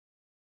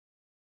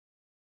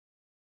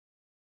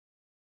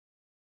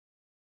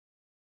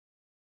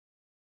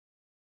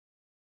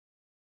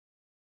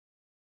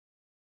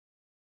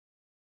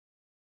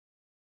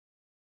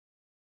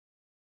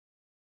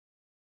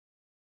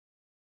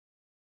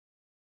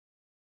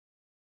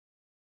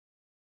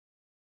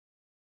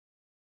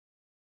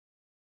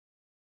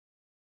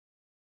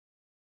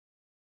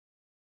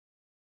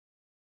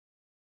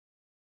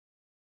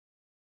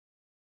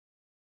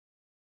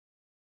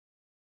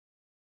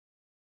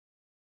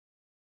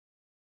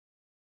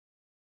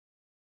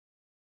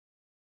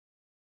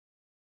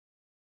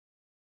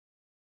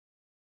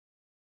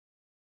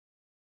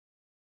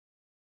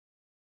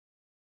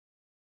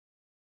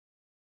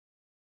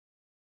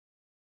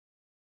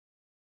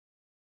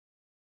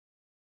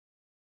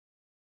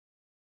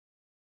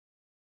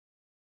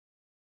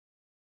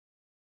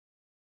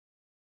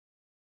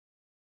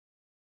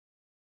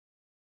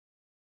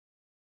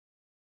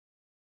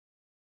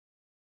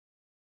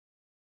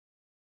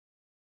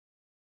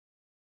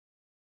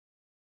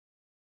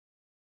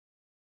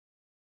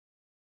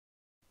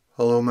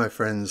Hello my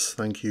friends,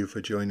 thank you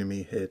for joining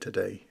me here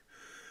today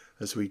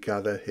as we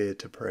gather here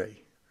to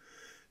pray.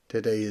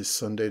 Today is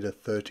Sunday the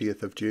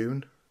 30th of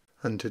June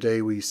and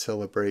today we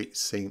celebrate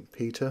St.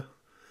 Peter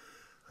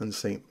and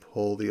St.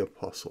 Paul the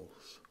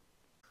Apostles.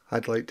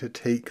 I'd like to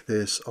take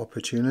this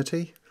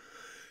opportunity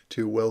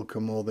to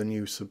welcome all the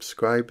new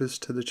subscribers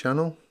to the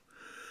channel.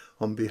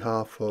 On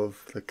behalf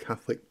of the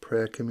Catholic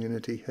prayer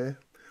community here,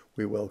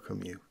 we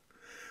welcome you.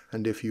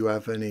 And if you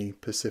have any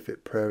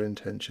specific prayer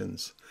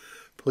intentions,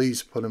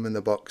 please put them in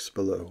the box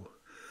below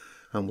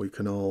and we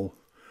can all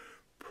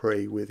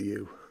pray with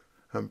you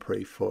and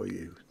pray for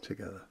you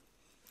together.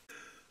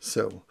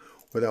 So,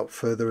 without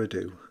further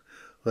ado,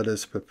 let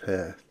us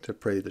prepare to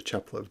pray the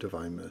Chaplet of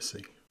Divine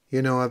Mercy.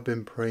 You know, I've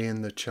been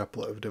praying the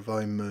Chaplet of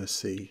Divine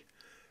Mercy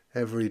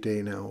every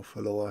day now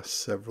for the last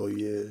several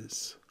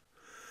years.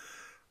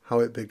 How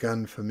it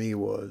began for me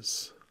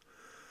was,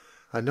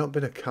 I'd not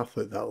been a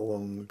Catholic that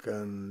long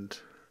and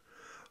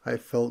I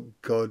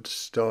felt God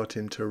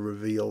starting to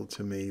reveal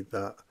to me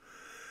that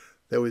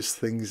there was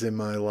things in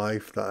my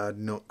life that I had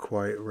not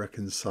quite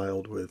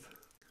reconciled with,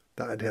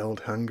 that had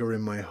held anger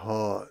in my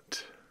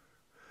heart,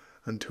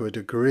 and to a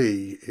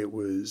degree it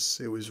was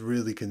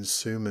really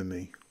consuming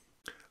me.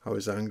 I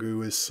was angry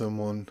with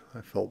someone, I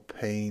felt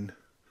pain,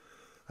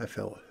 I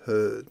felt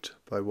hurt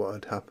by what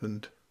had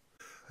happened.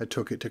 I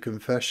took it to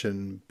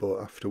confession, but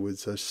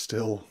afterwards I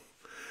still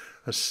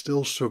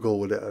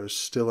struggled with it. I was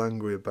still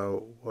angry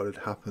about what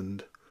had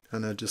happened.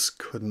 And I just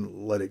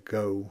couldn't let it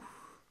go.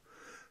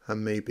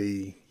 And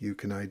maybe you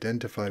can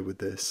identify with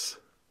this.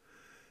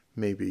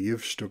 Maybe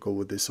you've struggled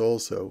with this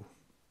also.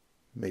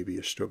 Maybe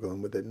you're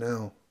struggling with it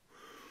now.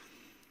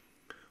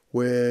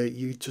 Where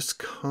you just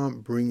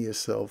can't bring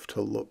yourself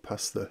to look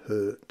past the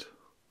hurt,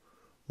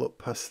 look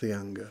past the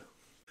anger.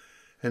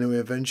 Anyway,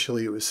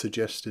 eventually it was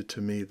suggested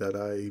to me that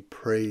I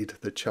prayed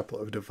the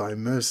Chaplet of Divine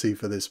Mercy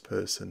for this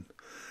person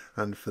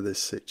and for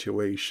this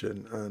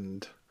situation.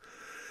 And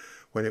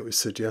when it was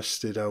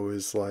suggested, I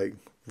was like,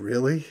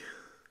 really?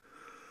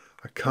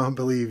 I can't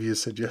believe you're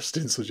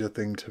suggesting such a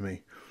thing to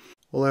me.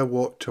 Well, I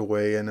walked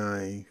away and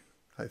I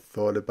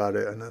thought about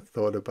it and I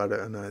thought about it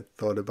and I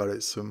thought about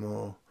it some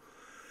more.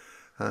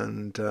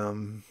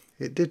 And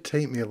it did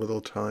take me a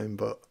little time,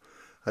 but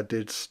I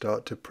did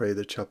start to pray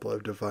the Chaplet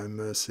of Divine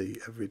Mercy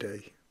every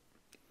day.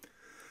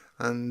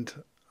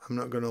 And I'm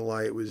not going to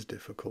lie, it was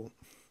difficult.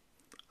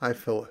 I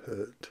felt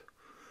hurt.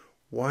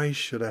 Why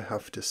should I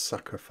have to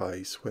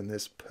sacrifice when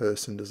this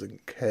person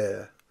doesn't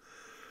care?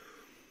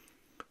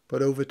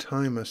 But over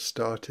time I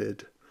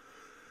started,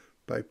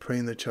 by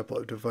praying the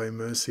Chaplet of Divine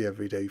Mercy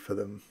every day for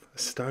them, I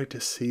started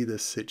to see the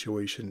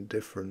situation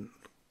different.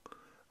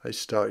 I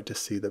started to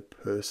see the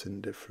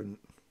person different.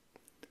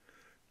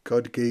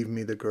 God gave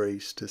me the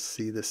grace to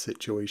see the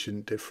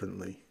situation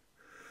differently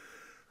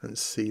and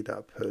see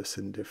that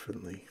person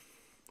differently.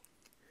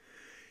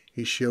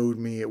 He showed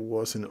me it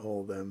wasn't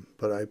all them,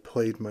 but I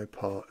played my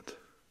part.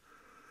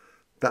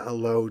 That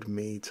allowed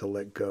me to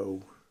let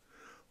go,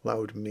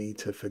 allowed me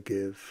to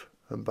forgive,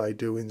 and by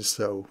doing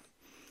so,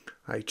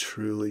 I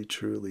truly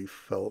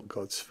felt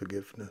God's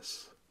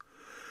forgiveness.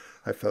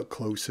 I felt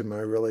close in my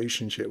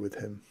relationship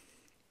with Him.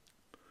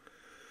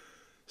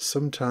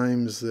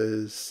 Sometimes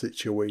there's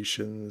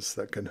situations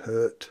that can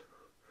hurt,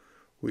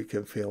 we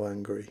can feel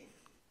angry,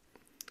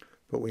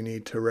 but we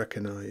need to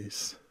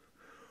recognize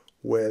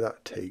where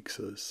that takes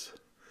us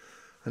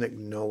and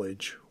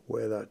acknowledge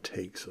where that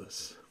takes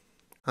us.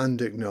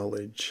 And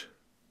acknowledge,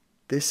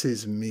 this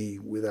is me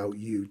without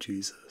you,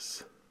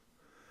 Jesus.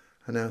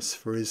 And ask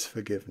for His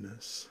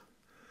forgiveness.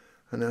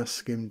 And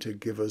ask Him to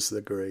give us the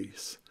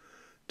grace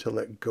to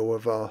let go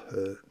of our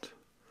hurt,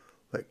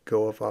 let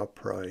go of our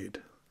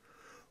pride,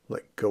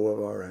 let go of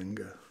our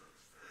anger.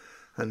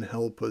 And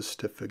help us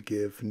to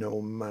forgive no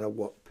matter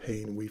what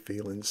pain we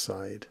feel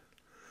inside.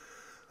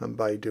 And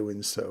by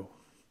doing so,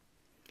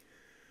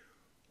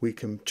 we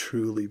can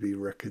truly be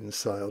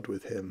reconciled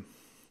with Him.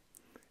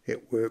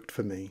 It worked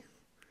for me,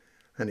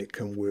 and it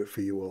can work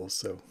for you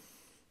also.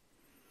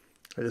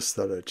 I just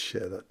thought I'd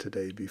share that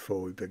today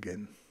before we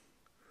begin.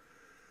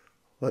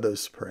 Let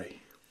us pray.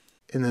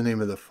 In the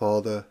name of the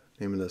Father,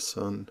 name of the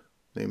Son,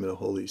 name of the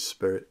Holy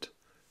Spirit.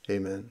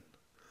 Amen.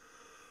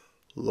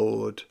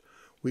 Lord,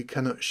 we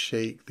cannot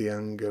shake the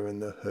anger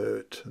and the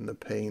hurt and the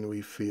pain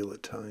we feel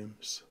at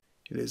times.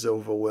 It is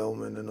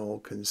overwhelming and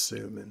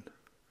all-consuming,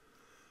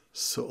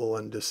 subtle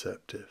and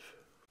deceptive,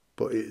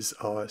 but it is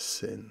our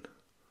sin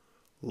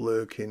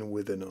lurking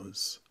within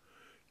us,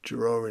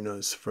 drawing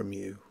us from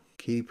you,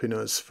 keeping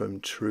us from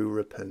true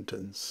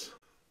repentance.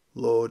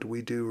 Lord,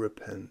 we do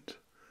repent,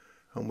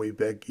 and we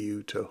beg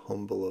you to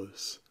humble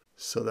us,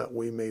 so that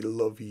we may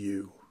love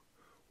you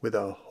with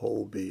our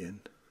whole being.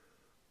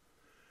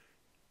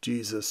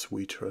 Jesus,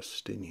 we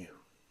trust in you.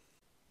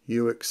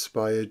 You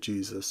expired,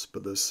 Jesus,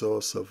 but the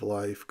source of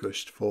life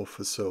gushed forth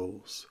for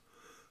souls,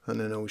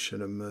 and an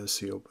ocean of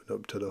mercy opened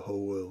up to the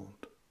whole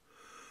world.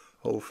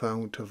 O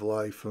fount of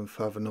life,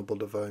 unfathomable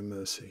divine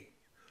mercy,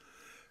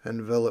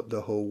 envelop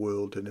the whole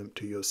world and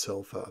empty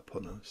yourself out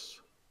upon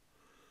us.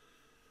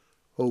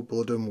 O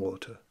blood and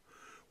water,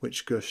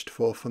 which gushed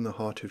forth from the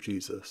heart of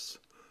Jesus,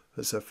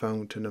 as a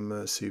fountain of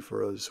mercy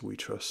for us, we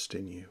trust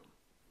in you.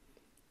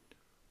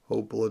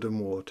 O blood and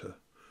water,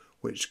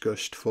 which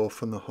gushed forth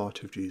from the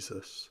heart of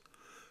Jesus,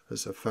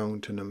 as a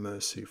fountain of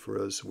mercy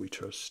for us, we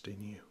trust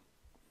in you.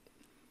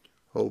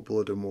 O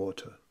blood and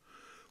water,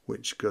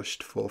 which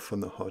gushed forth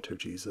from the heart of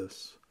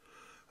Jesus,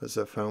 as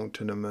a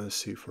fountain of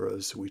mercy for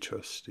us, we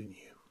trust in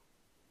you.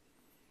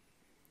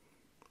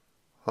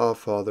 Our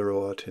Father,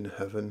 who art in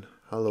heaven,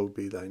 hallowed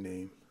be thy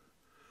name.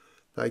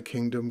 Thy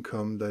kingdom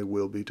come, thy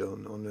will be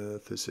done, on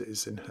earth as it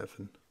is in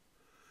heaven.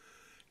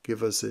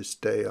 Give us this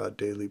day our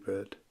daily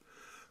bread,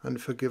 and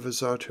forgive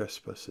us our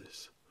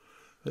trespasses,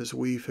 as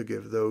we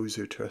forgive those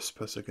who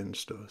trespass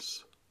against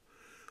us.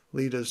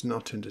 Lead us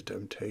not into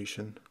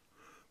temptation,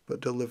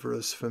 but deliver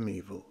us from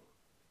evil.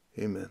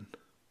 Amen.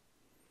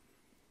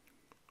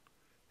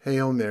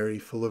 Hail Mary,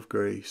 full of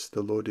grace,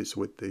 the Lord is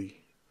with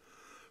thee.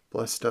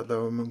 Blessed art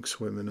thou amongst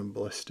women, and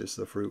blessed is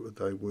the fruit of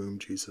thy womb,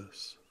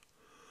 Jesus.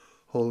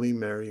 Holy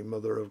Mary,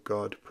 Mother of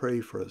God,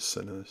 pray for us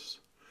sinners,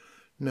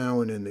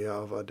 now and in the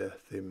hour of our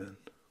death. Amen.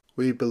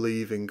 We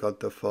believe in God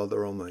the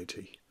Father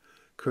Almighty,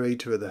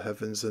 creator of the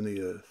heavens and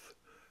the earth,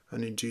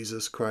 and in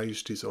Jesus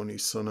Christ, his only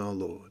Son, our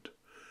Lord,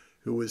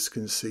 who was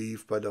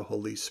conceived by the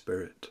Holy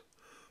Spirit,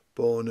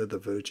 born of the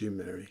Virgin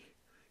Mary.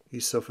 He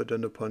suffered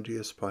under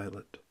Pontius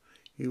Pilate.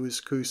 He was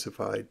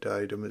crucified,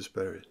 died, and was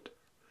buried.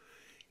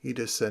 He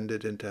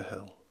descended into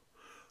hell.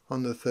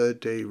 On the third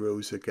day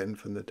rose again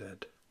from the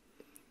dead.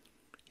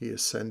 He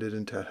ascended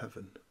into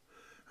heaven,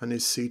 and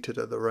is seated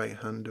at the right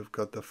hand of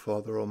God the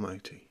Father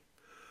Almighty.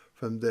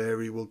 From there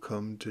he will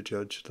come to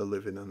judge the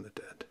living and the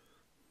dead.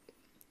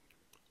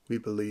 We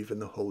believe in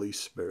the Holy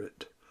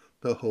Spirit,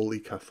 the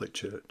Holy Catholic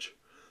Church,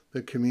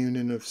 the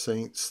communion of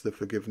saints, the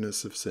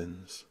forgiveness of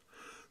sins,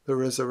 the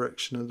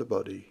resurrection of the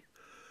body,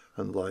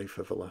 and life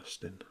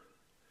everlasting.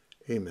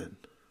 Amen.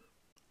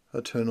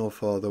 Eternal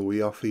Father, we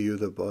offer you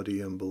the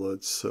body and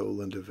blood,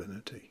 soul, and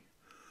divinity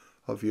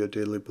of your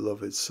dearly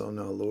beloved Son,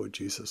 our Lord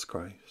Jesus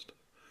Christ,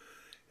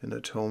 in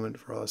atonement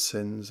for our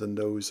sins and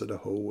those of the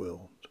whole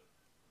world.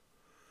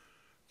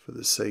 For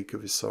the sake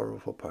of his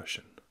sorrowful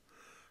passion,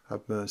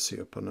 have mercy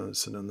upon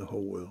us and on the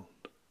whole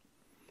world.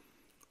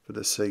 For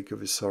the sake of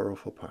his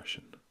sorrowful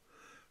passion,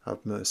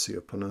 have mercy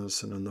upon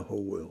us and on the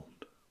whole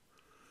world.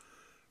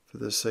 For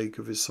the sake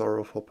of his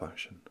sorrowful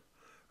passion,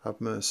 have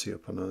mercy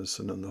upon us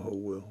and on the whole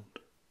world.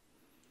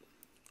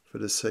 For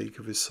the sake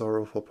of his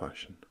sorrowful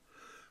passion,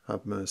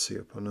 have mercy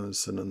upon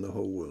us and on the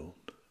whole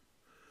world.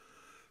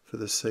 For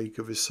the sake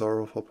of his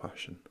sorrowful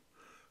passion,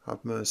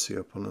 have mercy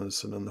upon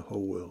us and on the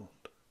whole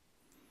world.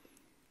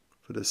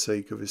 For the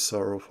sake of his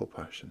sorrowful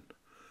passion,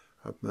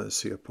 have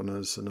mercy upon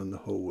us and on the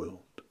whole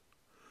world.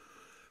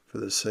 For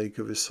the sake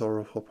of his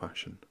sorrowful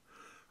passion,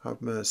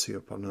 have mercy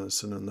upon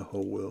us and on the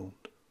whole world.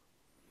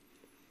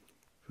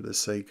 For the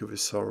sake of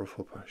his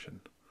sorrowful passion,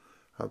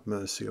 have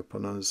mercy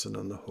upon us and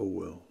on the whole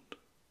world.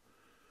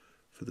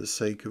 For the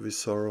sake of his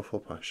sorrowful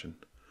passion,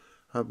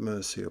 have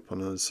mercy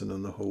upon us and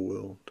on the whole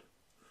world.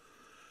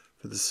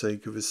 For the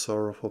sake of his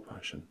sorrowful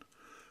passion,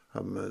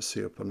 have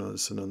mercy upon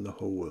us and on the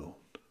whole world.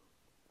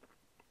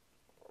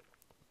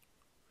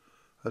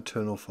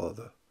 Eternal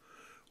Father,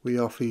 we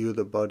offer you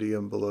the body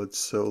and blood,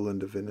 soul, and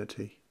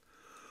divinity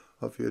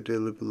of your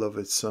dearly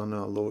beloved Son,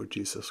 our Lord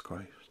Jesus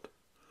Christ,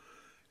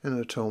 in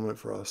atonement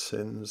for our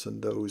sins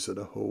and those of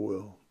the whole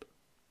world.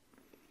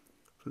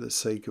 For the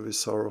sake of his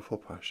sorrowful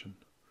passion,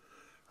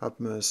 have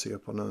mercy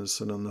upon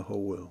us and on the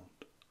whole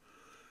world.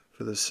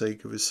 For the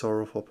sake of his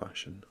sorrowful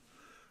passion,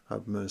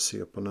 have mercy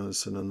upon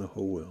us and on the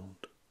whole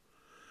world.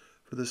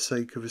 For the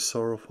sake of his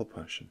sorrowful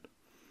passion,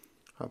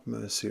 have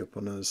mercy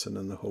upon us and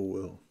on the whole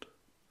world.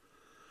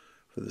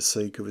 For the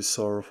sake of his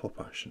sorrowful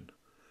passion,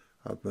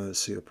 have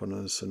mercy upon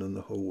us and on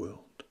the whole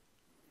world.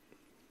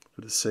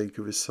 For the sake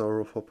of his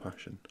sorrowful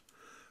passion,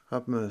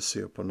 have mercy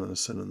upon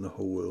us and on the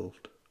whole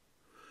world.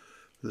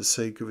 For the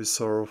sake of his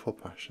sorrowful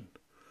passion,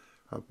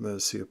 have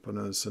mercy upon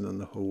us and on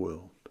the whole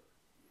world.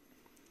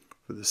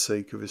 For the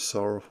sake of his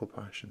sorrowful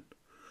passion,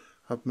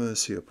 have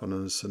mercy upon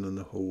us and on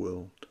the whole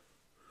world.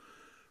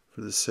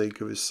 For the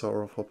sake of his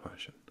sorrowful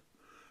passion,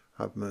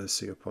 have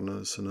mercy upon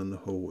us and on the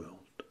whole world.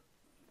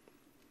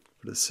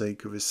 For the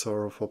sake of his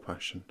sorrowful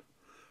passion,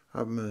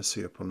 have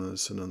mercy upon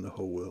us and on the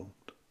whole world.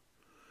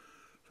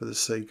 For the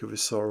sake of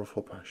his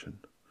sorrowful passion,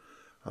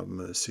 have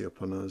mercy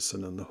upon us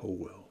and on the whole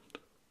world.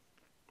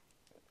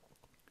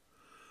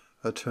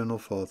 Eternal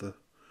Father,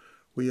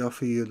 we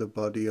offer you the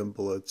body and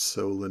blood,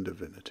 soul, and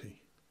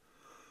divinity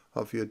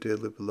of your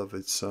dearly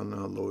beloved Son,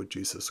 our Lord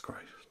Jesus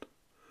Christ,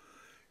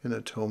 in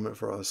atonement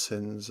for our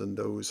sins and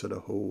those of the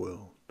whole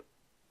world.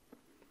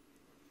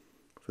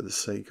 For the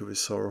sake of his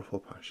sorrowful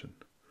passion,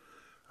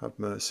 have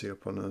mercy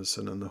upon us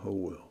and on the whole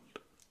world.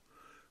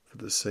 For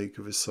the sake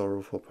of his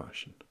sorrowful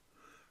passion,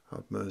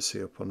 have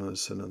mercy upon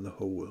us and on the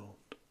whole world.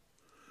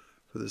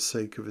 For the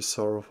sake of his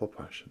sorrowful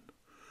passion,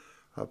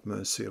 have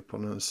mercy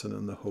upon us and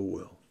on the whole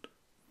world.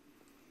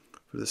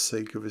 For the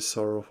sake of his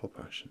sorrowful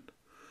passion,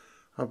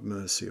 have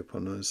mercy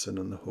upon us and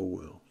on the whole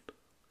world.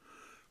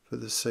 For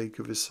the sake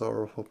of his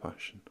sorrowful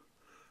passion,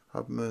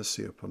 have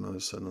mercy upon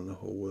us and on the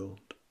whole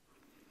world.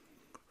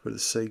 For the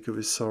sake of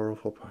his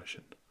sorrowful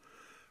passion,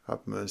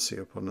 have mercy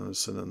upon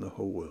us and on the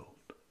whole world.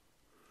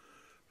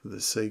 For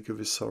the sake of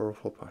his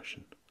sorrowful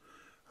passion,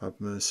 have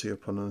mercy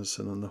upon us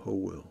and on the whole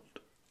world.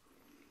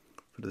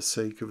 For the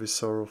sake of his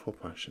sorrowful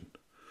passion,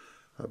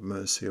 have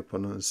mercy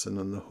upon us and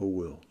on the whole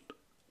world.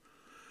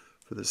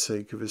 For the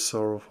sake of his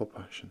sorrowful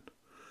passion,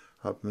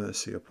 have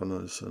mercy upon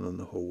us and on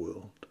the whole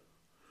world.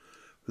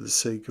 For the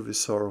sake of his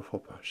sorrowful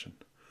passion,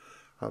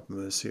 have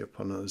mercy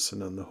upon us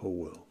and on the whole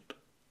world.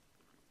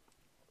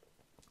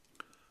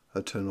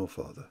 Eternal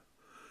Father,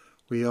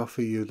 we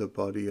offer you the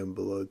body and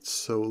blood,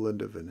 soul and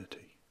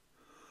divinity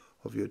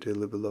of your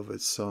dearly beloved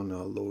Son,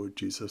 our Lord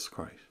Jesus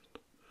Christ,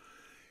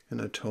 in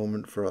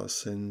atonement for our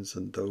sins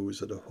and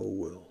those of the whole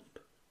world.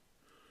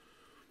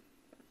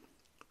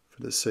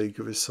 For the sake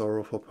of his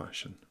sorrowful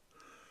passion,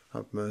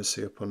 have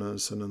mercy upon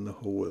us and on the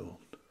whole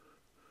world.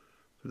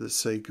 For the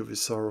sake of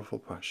his sorrowful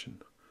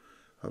passion,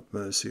 have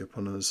mercy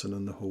upon us and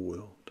on the whole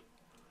world.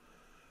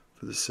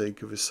 For the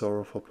sake of his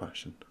sorrowful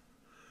passion,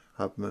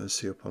 have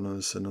mercy upon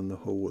us and on the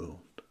whole world.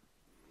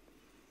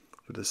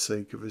 For the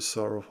sake of his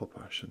sorrowful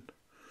passion,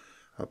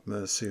 have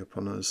mercy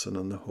upon us and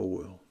on the whole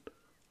world.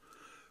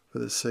 For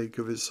the sake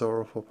of his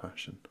sorrowful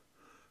passion,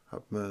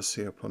 have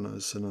mercy upon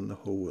us and on the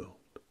whole world.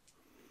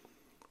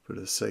 For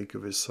the sake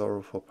of his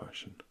sorrowful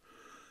passion,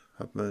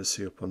 have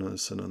mercy upon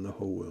us and on the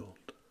whole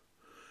world.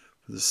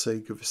 For the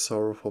sake of his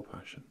sorrowful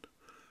passion,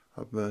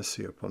 have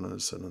mercy upon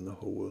us and on the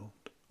whole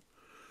world.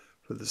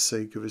 For the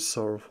sake of his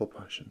sorrowful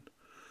passion,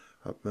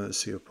 have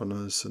mercy upon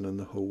us and on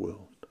the whole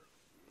world.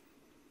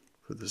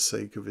 For the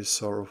sake of his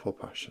sorrowful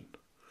passion,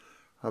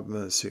 have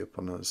mercy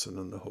upon us and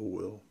on the whole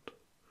world.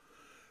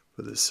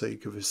 For the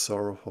sake of his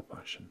sorrowful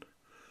passion,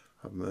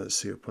 have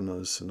mercy upon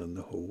us and on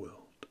the whole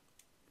world.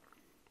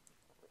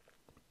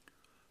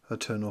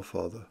 Eternal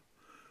Father,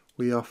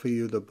 we offer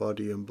you the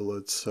body and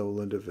blood, soul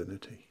and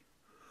divinity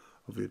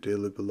of your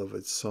dearly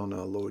beloved Son,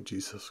 our Lord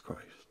Jesus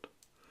Christ,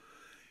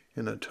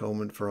 in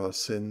atonement for our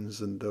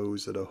sins and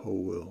those of the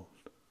whole world.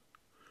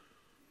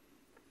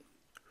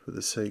 For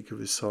the sake of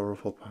his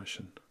sorrowful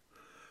passion,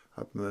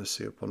 have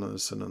mercy upon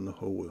us and on the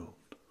whole world.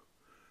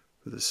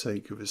 For the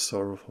sake of his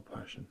sorrowful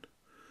passion,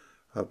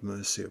 have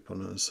mercy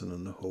upon us and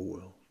on the whole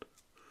world.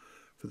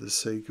 For the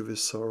sake of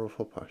his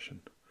sorrowful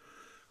passion,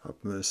 have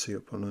mercy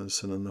upon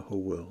us and on the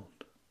whole world.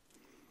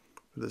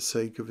 For the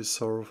sake of his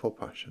sorrowful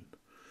passion,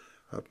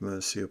 have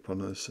mercy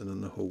upon us and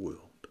on the whole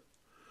world.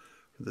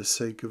 For the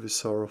sake of his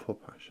sorrowful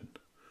passion,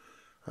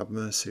 have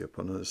mercy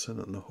upon us and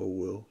on the whole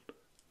world.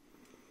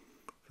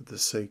 For the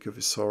sake of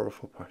his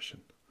sorrowful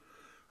passion,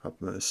 have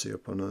mercy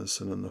upon us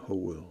and on the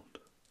whole world.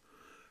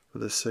 For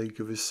the sake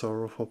of his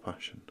sorrowful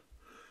passion,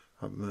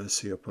 have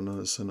mercy upon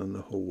us and on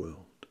the whole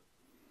world.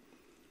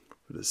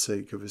 For the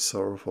sake of his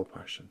sorrowful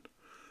passion,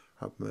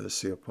 have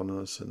mercy upon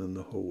us and on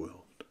the whole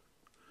world.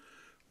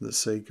 For the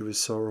sake of his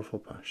sorrowful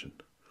passion,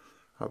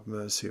 have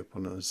mercy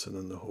upon us and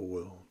on the whole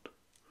world.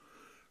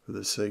 For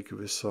the sake of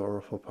his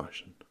sorrowful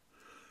passion,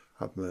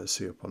 have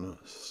mercy upon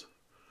us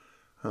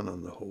and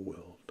on the whole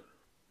world.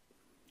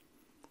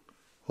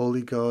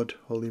 Holy God,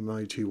 Holy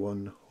Mighty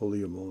One,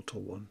 Holy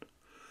Immortal One,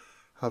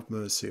 have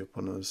mercy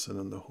upon us and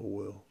on the whole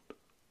world.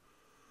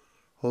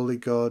 Holy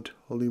God,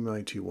 Holy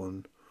Mighty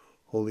One,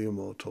 Holy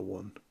Immortal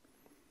One,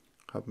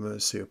 have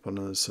mercy upon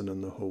us and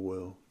on the whole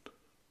world.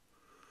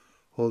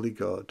 Holy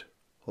God,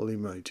 Holy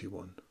Mighty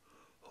One,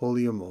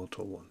 Holy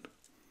Immortal One,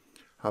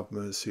 have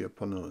mercy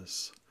upon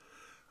us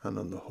and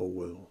on the whole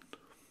world.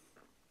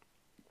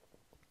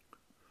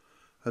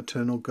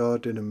 Eternal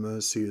God, in a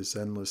mercy is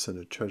endless and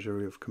a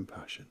treasury of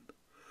compassion,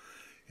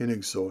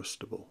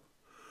 inexhaustible,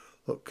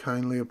 look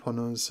kindly upon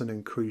us and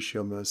increase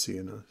your mercy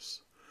in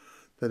us,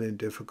 that in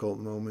difficult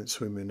moments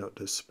we may not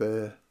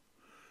despair,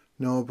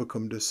 nor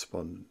become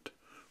despondent,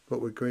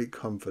 but with great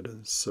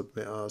confidence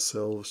submit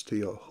ourselves to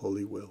your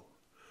holy will,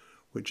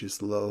 which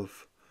is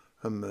love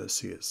and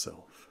mercy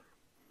itself.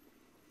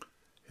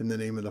 In the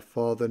name of the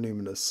Father, name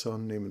of the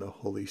Son, name of the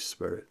Holy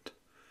Spirit.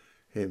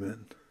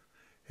 Amen.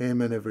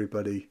 Amen,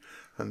 everybody,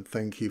 and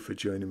thank you for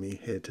joining me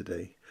here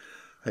today.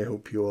 I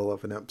hope you all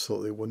have an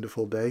absolutely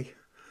wonderful day,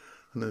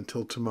 and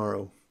until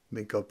tomorrow,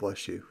 may God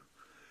bless you,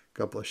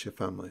 God bless your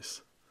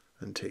families,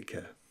 and take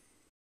care.